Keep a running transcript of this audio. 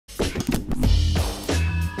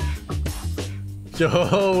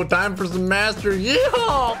go. Time for some master.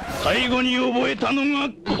 Yeehaw!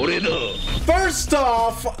 First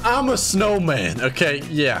off, I'm a snowman. Okay,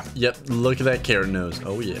 yeah. Yep, look at that carrot nose.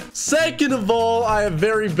 Oh, yeah. Second of all, I have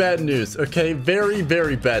very bad news. Okay, very,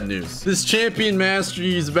 very bad news. This champion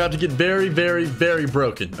mastery is about to get very, very, very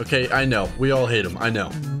broken. Okay, I know. We all hate him. I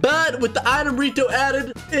know. But with the item Rito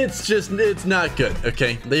added, it's not good.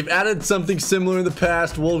 Okay, they've added something similar in the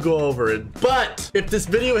past. We'll go over it. But if this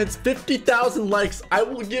video hits 50,000 likes, I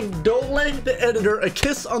will give Dole, the editor, a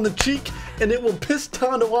kiss on the cheek, and it will piss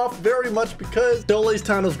Tondo off very much because Dole's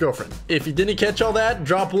Tondo's girlfriend. If you didn't catch all that,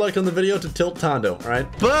 drop a like on the video to tilt Tondo, all right?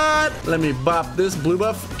 But let me bop this blue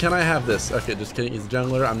buff. Can I have this? Okay, just kidding. He's a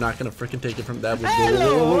jungler. I'm not gonna freaking take it from that.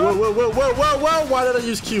 Whoa. Why did I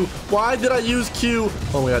use Q? Why did I use Q?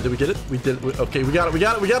 Oh my god, did we get it? We did it. Okay, we got it. We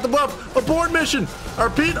got the buff. Abort mission. I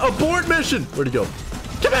repeat, abort mission. Where'd he go?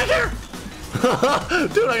 Get back here.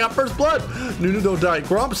 Dude, I got first blood. Nunu, don't die.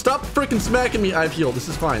 Gromp, stop freaking smacking me. I've healed. This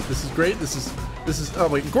is fine. This is great. This is, oh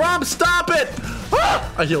my, Gromp, stop it.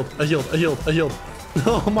 Ah! I healed.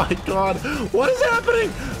 Oh my god. What is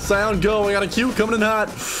happening? Sion, go. I got a Q coming in hot.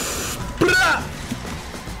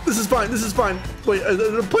 This is fine. Wait,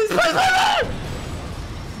 please.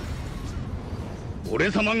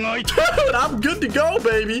 Dude, I'm good to go,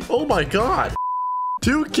 baby. Oh my god.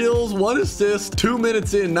 2 kills, 1 assist, 2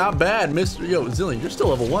 minutes in. Not bad, Mr. Yo, Zillion, you're still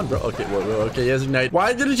level 1, bro. Okay, whoa, okay, yes, Ignite.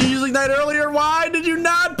 Why didn't you use Ignite earlier? Why did you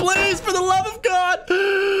not? Please, for the love of God.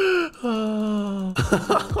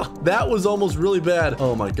 That was almost really bad.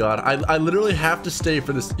 Oh my god. I literally have to stay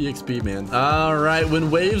for this EXP, man. All right, when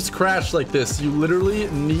waves crash like this, you literally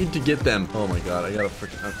need to get them. Oh my god, I gotta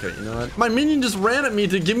freaking... Okay, you know what? My minion just ran at me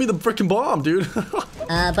to give me the freaking bomb, dude.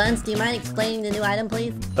 Buns, do you mind explaining the new item,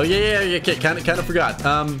 please? Oh, yeah, okay, kind of forgot.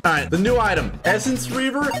 All right, the new item. Essence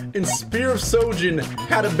Reaver and Spear of Sojin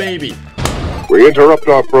had a baby. We interrupt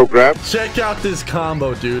our program. Check out this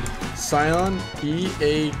combo, dude. Sion,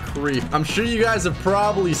 EA Creep. I'm sure you guys have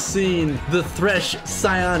probably seen the Thresh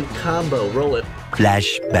Sion combo. Roll it.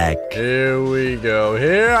 Flashback. Here we go.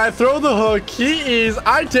 Here, I throw the hook.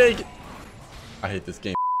 I hate this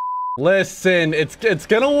game. Listen, it's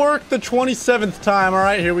gonna work the 27th time. All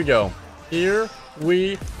right, here we go. Here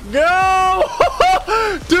we go.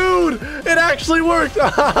 Dude, it actually worked.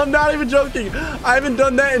 I'm not even joking. I haven't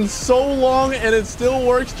done that in so long, and it still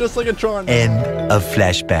works just like a Tron. End of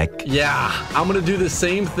flashback. Yeah, I'm gonna do the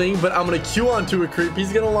same thing, but I'm gonna Q onto a creep.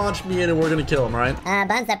 He's gonna launch me in, and we're gonna kill him, all right?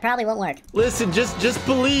 Buns, that probably won't work. Listen, just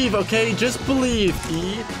believe, okay? Just believe.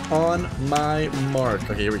 E on my mark.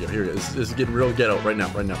 Okay, here we go. This is getting real ghetto right now.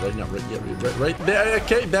 Right there.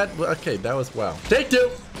 Okay, that was wow. Take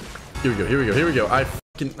 2. Here we go. I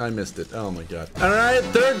missed it. Oh my god. All right,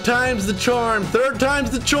 3rd time's the charm.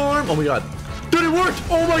 Oh my god. Dude, it worked.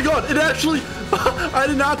 Oh my god, it actually... I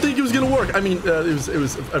did not think it was gonna work. I mean, it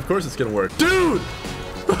was, of course it's gonna work. Dude!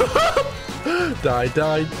 Die.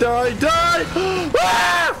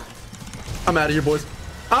 Ah! I'm out of here, boys.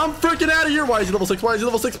 I'm freaking out of here. Why is he level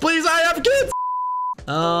 6? Please, I have kids!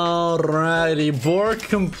 Alrighty, Bork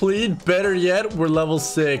complete. Better yet, we're level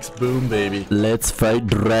 6. Boom, baby. Let's fight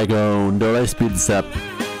Dragon. Don't I speed this up?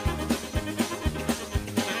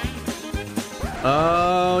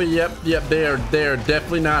 Oh, yep. They are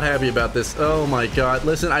definitely not happy about this. Oh my god.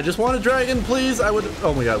 Listen, I just want a dragon, please.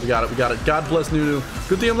 Oh my god, we got it. God bless Nunu.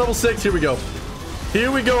 Good thing I'm level 6. Here we go.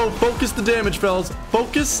 Focus the damage, fellas.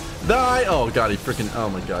 Focus the eye. Oh god, oh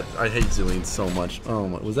my god. I hate Zillion so much. Oh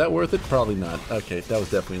my, was that worth it? Probably not. Okay, that was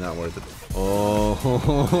definitely not worth it.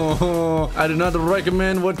 Oh, I do not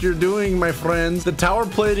recommend what you're doing, my friends. The tower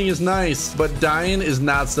plating is nice, but dying is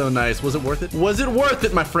not so nice. Was it worth it? Was it worth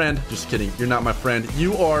it, my friend? Just kidding. You're not my friend.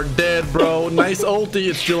 You are dead, bro. Nice ulti.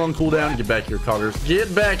 It's still on cooldown. Get back here, coggers.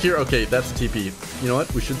 Get back here. Okay, that's a TP. You know what?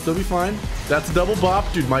 We should still be fine. That's a double bop.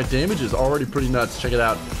 Dude, my damage is already pretty nuts. Check it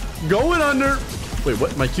out. Going under. Wait,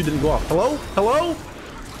 what? My Q didn't go off. Hello?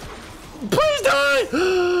 Please die!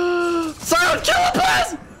 Silent kill it,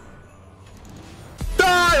 please!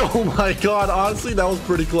 Die! Oh my god, honestly, that was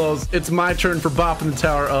pretty close. It's my turn for bopping the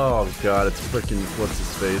tower. Oh god, it's freaking, what's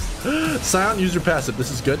his face? Silent, use your passive.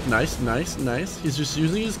 This is good. Nice. He's just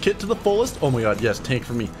using his kit to the fullest. Oh my god, yes, tank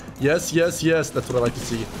for me. Yes. That's what I like to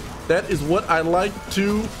see. That is what I like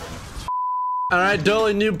to... Alright,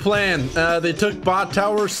 Dolly, new plan. They took bot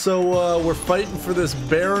tower, so we're fighting for this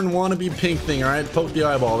Baron wannabe pink thing, alright? Poke the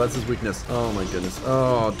eyeball, that's his weakness. Oh my goodness.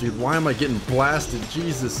 Oh, dude, why am I getting blasted?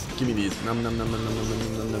 Jesus, give me these. Nom.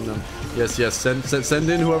 Yes, send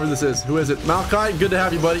in whoever this is. Who is it? Maokai, good to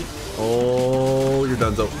have you, buddy. Oh, you're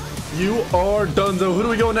donezo. You are donezo. Who do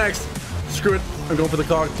we go next? Screw it. I'm going for the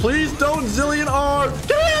cog. Please don't Zillion R.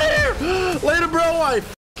 Get out of here! Later, bro. I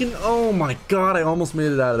fucking, oh my God. I almost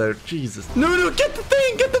made it out of there. Jesus. No, get the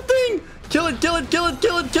thing. Get the thing. Kill it.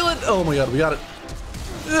 Oh my God. We got it.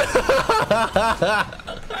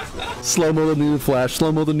 Slow-mo the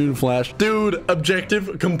noon flash. Dude,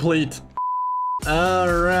 objective complete.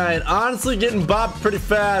 All right, honestly getting bopped pretty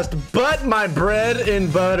fast, but my bread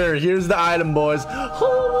and butter. Here's the item, boys.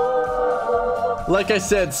 Like I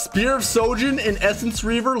said, Spear of Sojin and Essence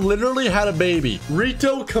Reaver literally had a baby.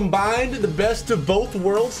 Rito combined the best of both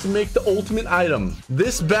worlds to make the ultimate item.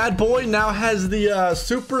 This bad boy now has the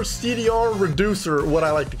super CDR reducer, what I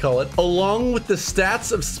like to call it, along with the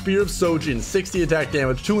stats of Spear of Sojin. 60 attack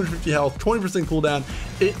damage, 250 health, 20% cooldown.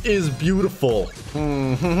 It is beautiful.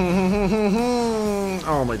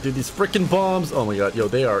 Oh my dude, these freaking bombs. Oh my God, yo,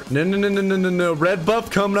 they are no. Red buff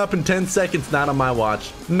coming up in 10 seconds, not on my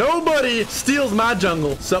watch. Nobody steals my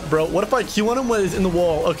jungle. Sup, bro? What if I Q on him when he's in the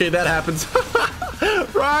wall? Okay, that happens.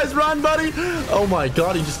 Rise, run, buddy. Oh my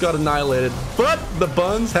God, he just got annihilated. But the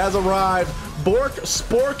buns has arrived. Bork,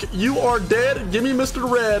 spork, you are dead. Give me Mr.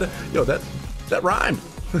 Red. Yo, that rhymed.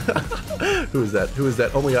 Who is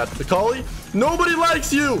that? Oh my God, the collie. Nobody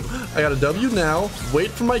likes you. I got a W now. Wait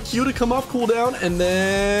for my Q to come off cooldown and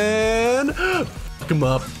then fuck him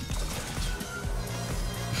up.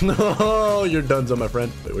 No, you're donezo, my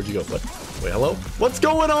friend. Wait, where'd you go? What? Wait, hello? What's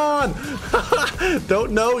going on?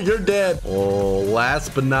 Don't know, you're dead. Oh,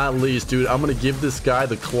 last but not least, dude, I'm gonna give this guy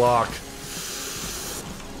the clock.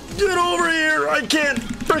 Get over here. I can't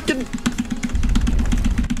freaking.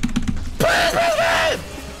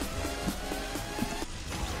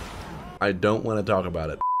 I don't want to talk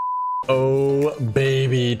about it. Oh,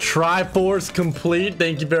 baby. Triforce complete.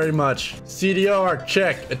 Thank you very much. CDR,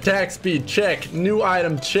 check. Attack speed, check. New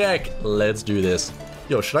item, check. Let's do this.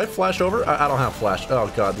 Yo, should I flash over? I don't have flash.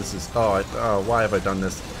 Oh, God, this is... Oh, why have I done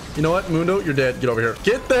this? You know what, Mundo? You're dead. Get over here.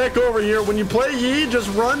 Get the heck over here. When you play Yi, just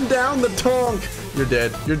run down the tonk. You're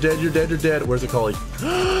dead. You're dead. Where's the collie?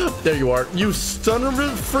 There you are. You son of a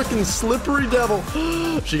freaking slippery devil.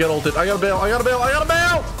 She got ulted. I gotta bail.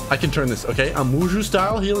 I can turn this, okay? I'm Wuju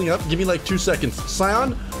style, healing up. Give me like 2 seconds.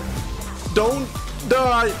 Scion, don't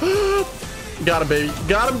die. Got him, baby.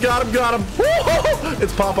 Got him.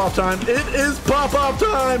 It's pop-off time. It is pop-off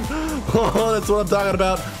time. Oh, that's what I'm talking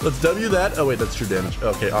about. Let's W that. Oh, wait, that's true damage.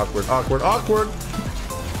 Okay, awkward.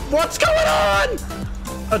 What's going on?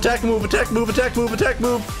 Attack move.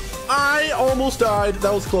 I almost died.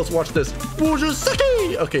 That was close. Watch this.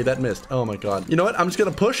 Okay, that missed. Oh my God. You know what? I'm just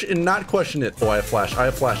gonna push and not question it. Oh, I have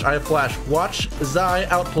flash. Watch Zai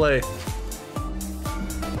outplay.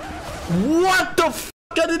 What the f?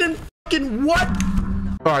 I didn't fucking what?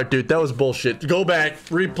 All right, dude, that was bullshit. Go back,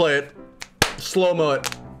 replay it, slow-mo it.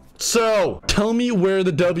 So, tell me where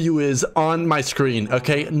the W is on my screen,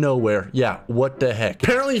 okay? Nowhere. Yeah, what the heck?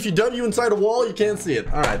 Apparently, if you W inside a wall, you can't see it.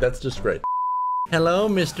 All right, that's just great. Hello,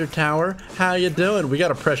 Mr. Tower. How you doing? We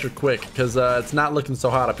gotta pressure quick, because it's not looking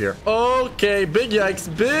so hot up here. Okay, big yikes.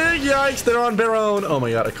 They're on their own. Oh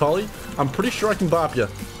my God, a collie? I'm pretty sure I can bop you.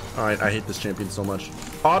 All right, I hate this champion so much.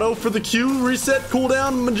 Auto for the Q, reset,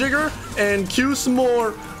 cooldown, majigger, and Q some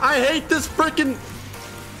more. I hate this freaking...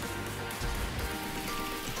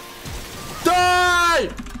 Die!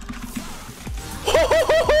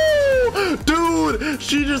 Dude,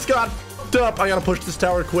 she just got f***ed up. I gotta push this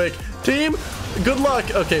tower quick. Team, good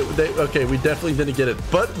luck. Okay, we definitely didn't get it,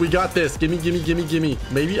 but we got this. Gimme.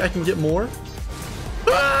 Maybe I can get more.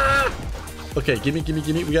 Ah! Okay, gimme.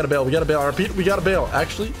 We gotta bail. I repeat, we gotta bail.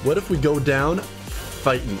 Actually, what if we go down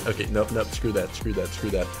fighting? Okay, nope. Screw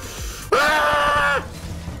that. Ah!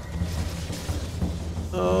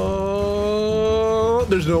 Oh,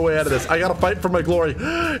 there's no way out of this. I gotta fight for my glory.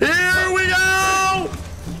 Here we go!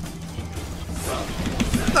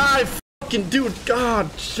 I fucking dude, God.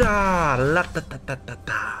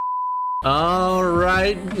 All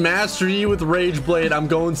right, Master Yi with Rage Blade. I'm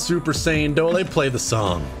going Super Saiyan. Dole, play the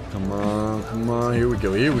song. Come on. Here we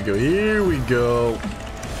go.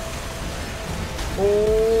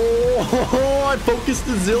 Oh, I focused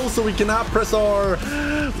the Zill so we cannot press R.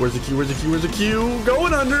 Where's the Q?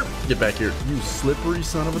 Going under. Get back here, you slippery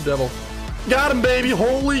son of a devil. Got him, baby.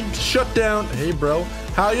 Holy shutdown. Hey, bro.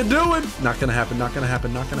 How you doing? Not gonna happen.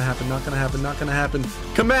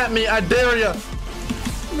 Come at me. I dare ya.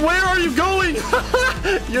 Where are you going?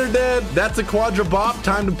 You're dead. That's a quadra bop.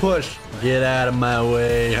 Time to push. Get out of my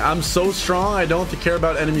way. I'm so strong, I don't have to care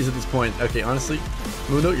about enemies at this point. Okay, honestly,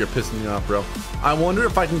 Mundo, you're pissing me off, bro. I wonder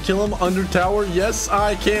if I can kill him under tower. Yes,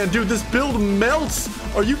 I can. Dude, this build melts.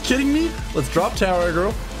 Are you kidding me? Let's drop tower,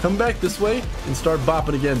 girl. Come back this way and start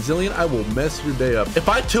bopping again. Zillion, I will mess your day up. If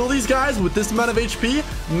I kill these guys with this amount of HP,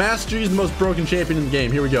 Master Yi is the most broken champion in the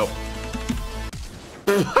game. Here we go.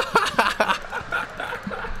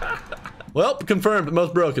 Well, confirmed.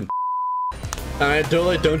 Most broken. Alright,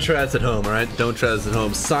 Dole, don't try this at home, alright? Don't try this at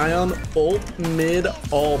home. Scion, ult, mid,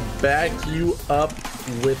 I'll back you up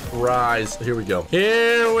with Rise. Here we go.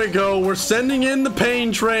 Here we go. We're sending in the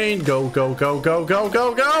pain train. Go, go, go, go, go,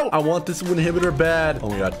 go, go. I want this inhibitor bad. Oh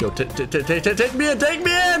my god, go. Take me in, take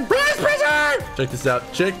me in. Rise, pressure. Check this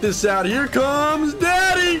out. Check this out. Here comes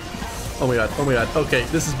Daddy. Oh my god, oh my god. Okay,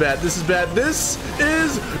 this is bad. This is bad. This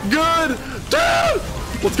is good. Dude!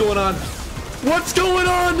 What's going on? What's going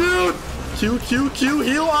on, dude? Q,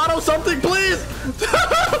 heal, auto, something, please!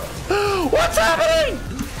 What's happening?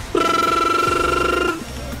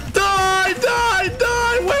 Die!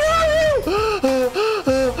 Where are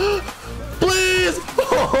you? Please!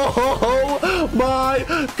 Oh my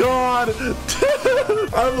god!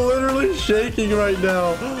 I'm literally shaking right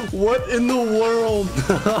now. What in the world?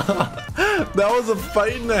 That was a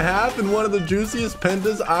fight and a half in one of the juiciest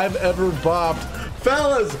pentas I've ever bopped.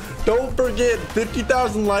 Fellas, don't forget,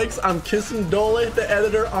 50,000 likes. I'm kissing Dole, the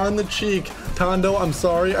editor, on the cheek. Tondo, I'm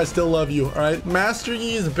sorry. I still love you, all right? Master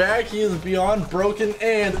Yi is back. He is beyond broken.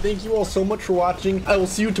 And thank you all so much for watching. I will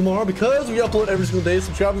see you tomorrow because we upload every single day.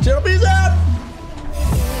 Subscribe to the channel. Peace out!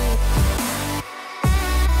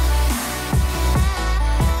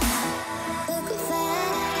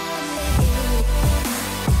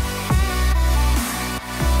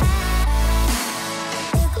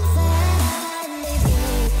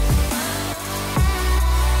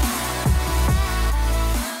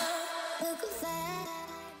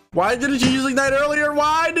 Why didn't you use Ignite earlier?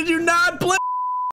 Why did you not play?